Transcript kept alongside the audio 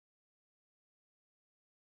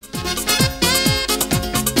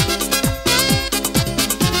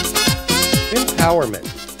Empowerment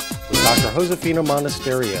with Dr. Josefina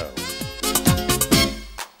Monasterio.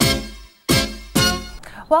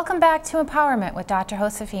 Welcome back to Empowerment with Dr.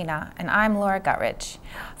 Josefina, and I'm Laura Guttridge.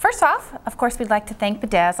 First off, of course, we'd like to thank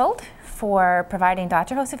Bedazzled for providing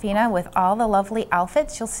Dr. Josefina with all the lovely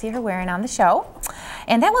outfits you'll see her wearing on the show.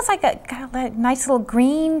 And that was like got a nice little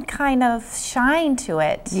green kind of shine to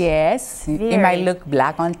it. Yes, it might look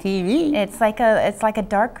black on TV. It's like a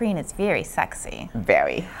dark green. It's very sexy.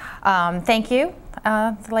 Very. Thank you,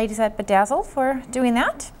 the ladies at Bedazzled, for doing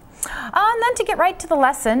that. And then to get right to the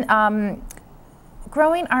lesson,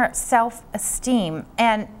 growing our self-esteem.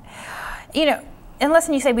 And, you know, in the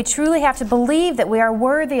lesson you say we truly have to believe that we are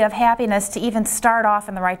worthy of happiness to even start off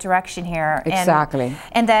in the right direction here. Exactly.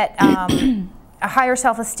 And that a higher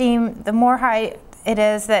self-esteem, the more high it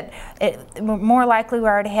is, that the more likely we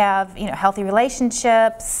are to have, you know, healthy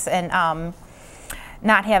relationships and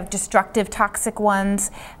not have destructive, toxic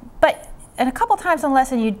ones. But and a couple times in the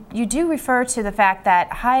lesson you do refer to the fact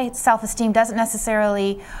that high self-esteem doesn't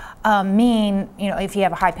necessarily mean, you know, if you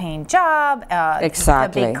have a high-paying job,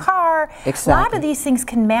 exactly. a big car. Exactly. A lot of these things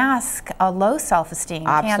can mask a low self-esteem,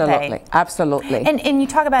 can't they? Absolutely. And you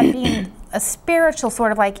talk about it being a spiritual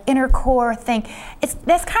sort of like inner core thing.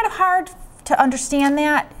 That's kind of hard to understand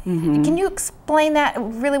that. Mm-hmm. Can you explain that,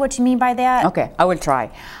 really what you mean by that? Okay, I will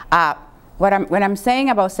try. When I'm saying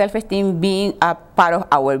about self-esteem being a part of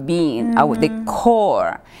our being, the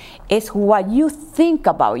core, is what you think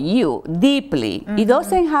about you deeply. It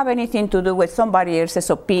doesn't have anything to do with somebody else's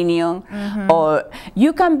opinion, or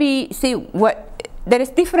you can be, there is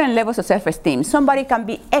different levels of self-esteem. Somebody can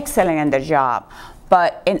be excellent in their job,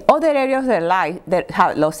 but in other areas of their life they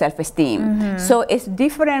have low self-esteem. So it's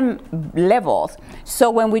different levels. So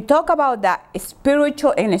when we talk about that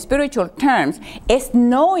spiritual, in spiritual terms, it's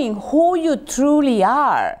knowing who you truly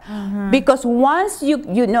are. Because once you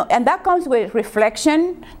know, and that comes with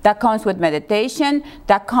reflection, that comes with meditation,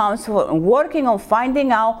 that comes with working on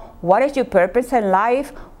finding out what is your purpose in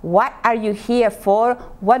life, what are you here for,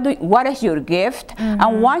 what is your gift,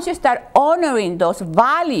 and once you start honoring those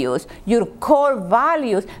values, your core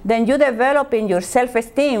values, then you develop in your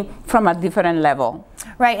self-esteem from a different level.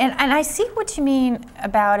 Right, and I see what you mean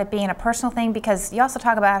about it being a personal thing, because you also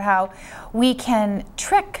talk about how we can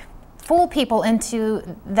fool people into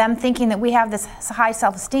them thinking that we have this high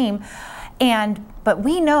self-esteem, but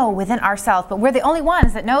we know within ourselves, but we're the only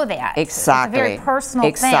ones that know that. Exactly. It's a very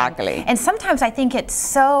personal thing. And sometimes I think it's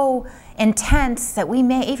so intense that we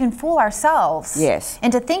may even fool ourselves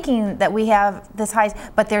into thinking that we have this high,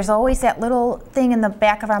 but there's always that little thing in the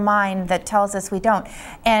back of our mind that tells us we don't.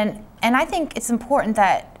 And I think it's important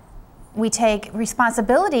that we take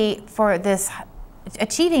responsibility for this,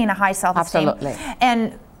 achieving a high self-esteem. Absolutely.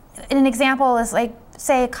 And an example is like,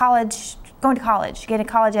 say, going to college, getting a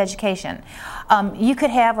college education. You could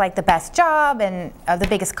have like the best job and the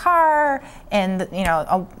biggest car and, you know,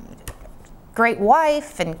 a great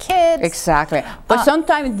wife and kids. Exactly. But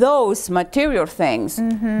sometimes those material things,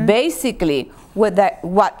 basically what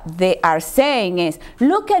they are saying is,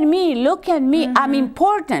 look at me, I'm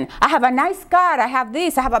important. I have a nice car, I have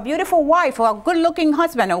this, I have a beautiful wife or a good-looking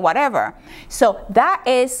husband or whatever. So that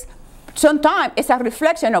is, sometimes it's a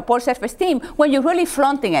reflection of poor self-esteem when you're really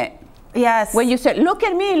flaunting it. Yes. When you say, look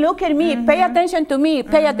at me, pay attention to me,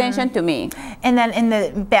 pay attention to me. And then in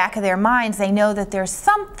the back of their minds, they know that there's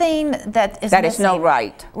something that is not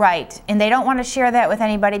right. Right. And they don't want to share that with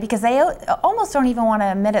anybody because they almost don't even want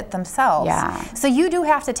to admit it themselves. Yeah. So you do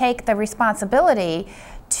have to take the responsibility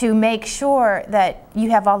to make sure that you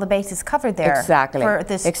have all the bases covered there. Exactly. For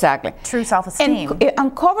this true self-esteem. And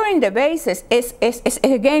uncovering the bases is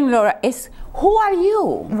again, Laura, is who are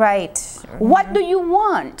you? Right. What do you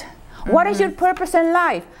want? What is your purpose in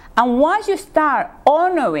life? And once you start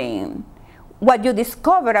honoring what you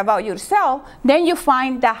discover about yourself, then you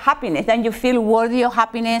find that happiness, then you feel worthy of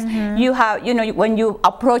happiness. You have, you know, when you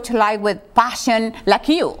approach life with passion, like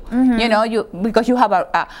you know, because you have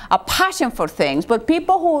a passion for things. But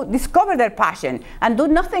people who discover their passion and do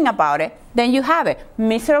nothing about it, then you have it.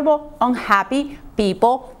 Miserable, unhappy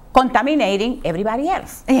people contaminating everybody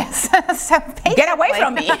else. Yes. So get away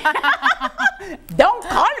from me. Don't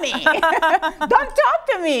call me. Don't talk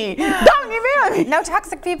to me. Don't email me. No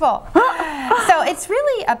toxic people. So it's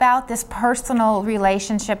really about this personal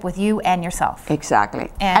relationship with you and yourself.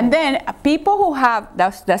 Exactly. And then people who have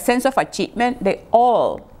the sense of achievement,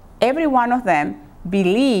 every one of them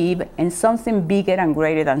believe in something bigger and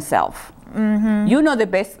greater than self. You know the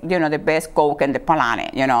best Coke in the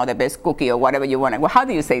planet, you know, the best cookie or whatever you want. Well, how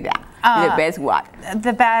do you say that? The best what?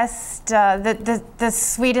 The best, the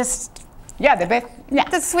sweetest. Yeah, the best. Yeah.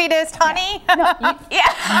 The sweetest honey. Yeah. No,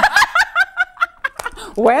 yeah.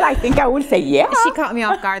 Well, I think I would say yeah. She caught me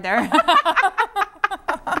off guard there.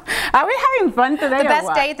 Are we having fun today? The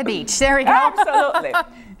best day at the beach. There we go. Absolutely.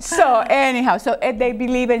 So anyhow, so if they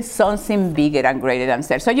believe in something bigger and greater than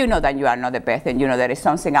themselves. So you know that you are not the best, and you know there is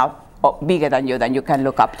something out bigger than you that you can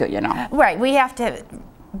look up to. You know. Right. We have to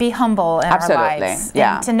be humble in Absolutely. our lives.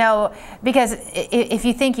 Yeah. And to know, because if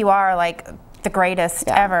you think you are like the greatest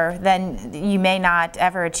ever, then you may not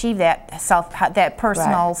ever achieve that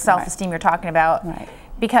personal self-esteem you're talking about. Right.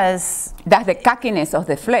 Because that's the cockiness of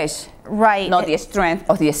the flesh, not the strength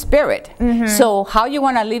of the spirit. So how you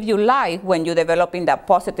want to live your life when you're developing that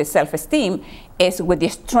positive self-esteem is with the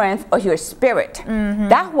strength of your spirit.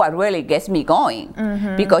 That's what really gets me going.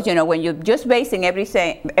 Because you know, when you're just basing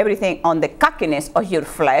everything on the cockiness of your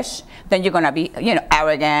flesh, then you're going to be, you know,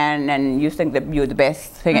 arrogant, and you think that you're the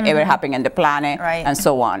best thing ever happening on the planet, and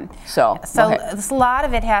so on. So a lot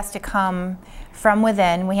of it has to come from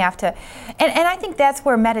within. We have to, and I think that's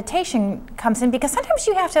where meditation comes in, because sometimes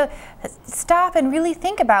you have to stop and really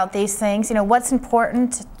think about these things. You know, what's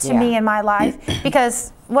important to me in my life,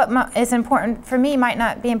 because what is important for me might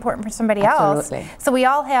not be important for somebody else. So we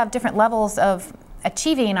all have different levels of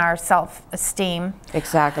achieving our self-esteem.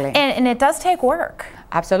 Exactly. And it does take work.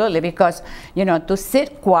 Absolutely, because you know, to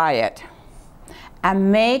sit quiet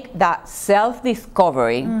and make that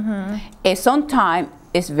self-discovery is sometimes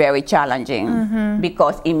is very challenging,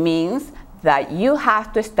 because it means that you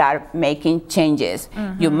have to start making changes.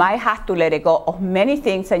 You might have to let go of many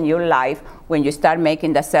things in your life when you start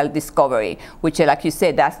making the self-discovery, which, like you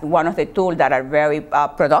said, that's one of the tools that are very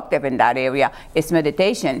productive in that area, is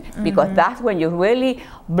meditation, because that's when you really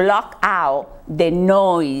block out the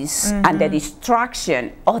noise and the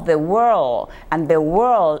distraction of the world, and the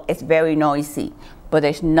world is very noisy. But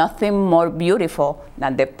there's nothing more beautiful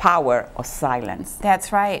than the power of silence.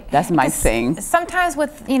 That's right. That's my thing. Sometimes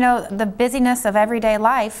with, you know, the busyness of everyday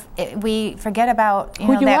life, we forget about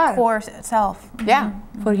that core self. Yeah,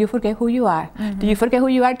 for you forget who you are. Do you forget who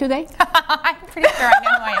you are today? I'm pretty sure I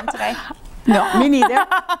know who I am today. No, me neither.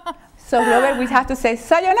 So Robert, we have to say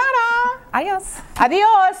sayonara. Adios.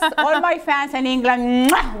 Adios. All my fans in England,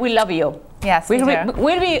 mwah, we love you. Yes, we do.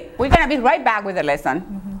 We're gonna be right back with the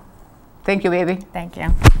lesson. Thank you, baby. Thank you.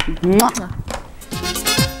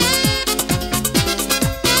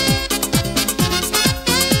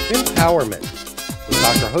 Empowerment with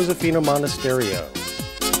Dr. Josefina Monasterio.